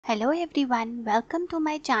Hello everyone, welcome to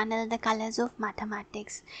my channel The Colors of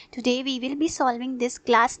Mathematics. Today we will be solving this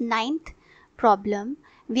class 9th problem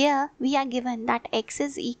where we are given that x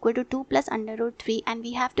is equal to 2 plus under root 3 and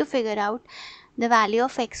we have to figure out the value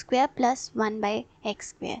of x square plus 1 by x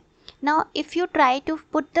square. Now if you try to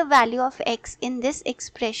put the value of x in this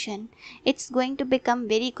expression, it's going to become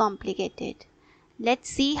very complicated. Let's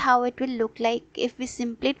see how it will look like if we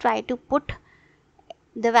simply try to put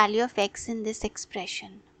the value of x in this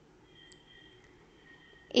expression.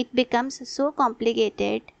 It becomes so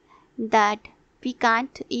complicated that we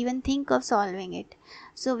can't even think of solving it.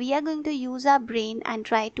 So we are going to use our brain and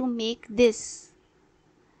try to make this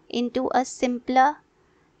into a simpler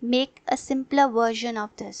version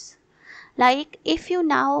of this. Like if you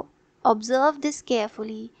now observe this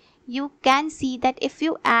carefully, you can see that if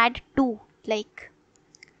you add 2, like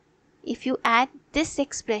if you add this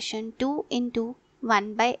expression 2 into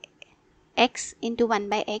 1 by x into 1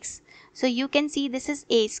 by x, so you can see this is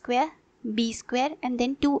a square, b square and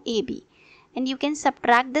then 2ab, and you can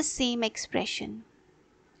subtract the same expression.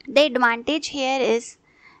 The advantage here is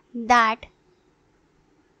that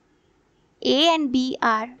a and b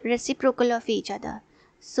are reciprocal of each other,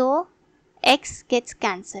 so x gets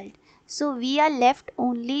cancelled. So we are left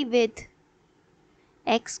only with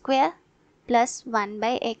x square plus 1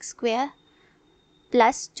 by x square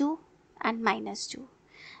plus 2 and minus 2.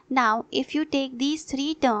 Now if you take these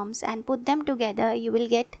three terms and put them together, you will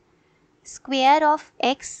get square of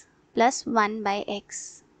x plus 1 by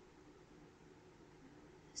x.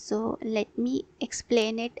 So let me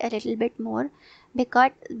explain it a little bit more.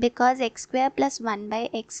 Because x square plus 1 by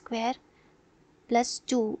x square plus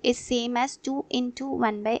 2 is same as 2 into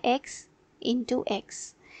 1 by x into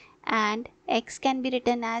x, and x can be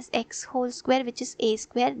written as x whole square, which is a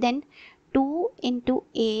square, then 2 into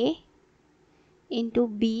a into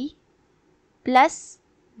b plus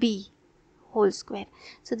b whole square.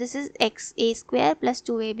 So this is x a square plus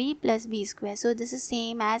 2ab plus b square. So this is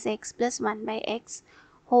same as x plus 1 by x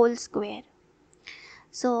whole square.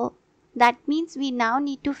 So that means we now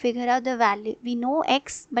need to figure out the value. We know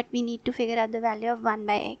x, but we need to figure out the value of 1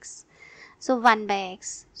 by x. So 1 by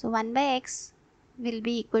x. So 1 by x will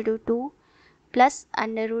be equal to 2 plus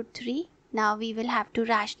under root 3. Now we will have to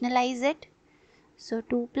rationalize it. So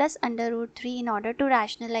 2 plus under root 3, in order to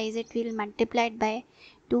rationalize it, we will multiply it by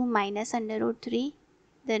 2 minus under root 3.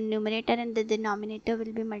 The numerator and the denominator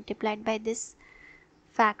will be multiplied by this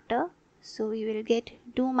factor. So we will get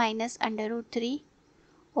 2 minus under root 3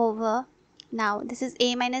 over, now this is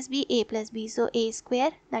a minus b, a plus b. So a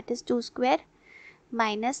square, that is 2 square,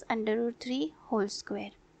 minus under root 3 whole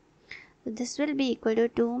square. So this will be equal to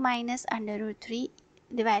 2 minus under root 3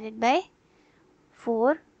 divided by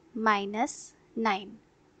 4 minus 9,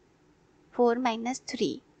 4 minus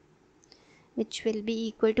 3, which will be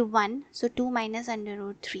equal to 1. So 2 minus under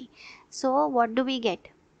root 3. So what do we get?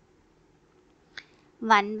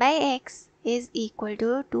 1 by x is equal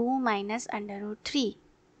to 2 minus under root 3,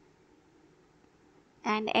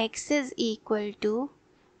 and x is equal to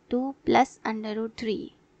 2 plus under root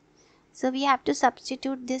 3. So we have to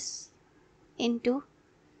substitute this into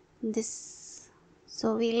this.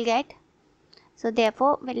 So we will get, so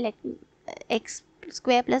therefore we'll let x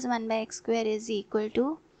square plus 1 by x square is equal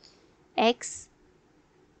to x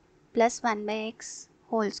plus 1 by x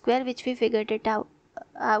whole square, which we figured it out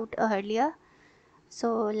earlier.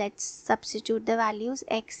 So let's substitute the values.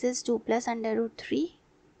 X is 2 plus under root 3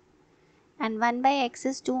 and 1 by x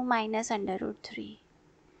is 2 minus under root 3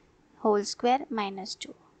 whole square minus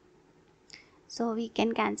 2. So we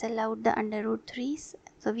can cancel out the under root 3's.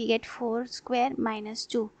 So we get 4 square minus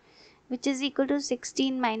 2, which is equal to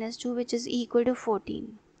 16 minus 2, which is equal to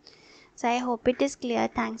 14. So I hope it is clear.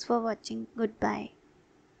 Thanks for watching. Goodbye.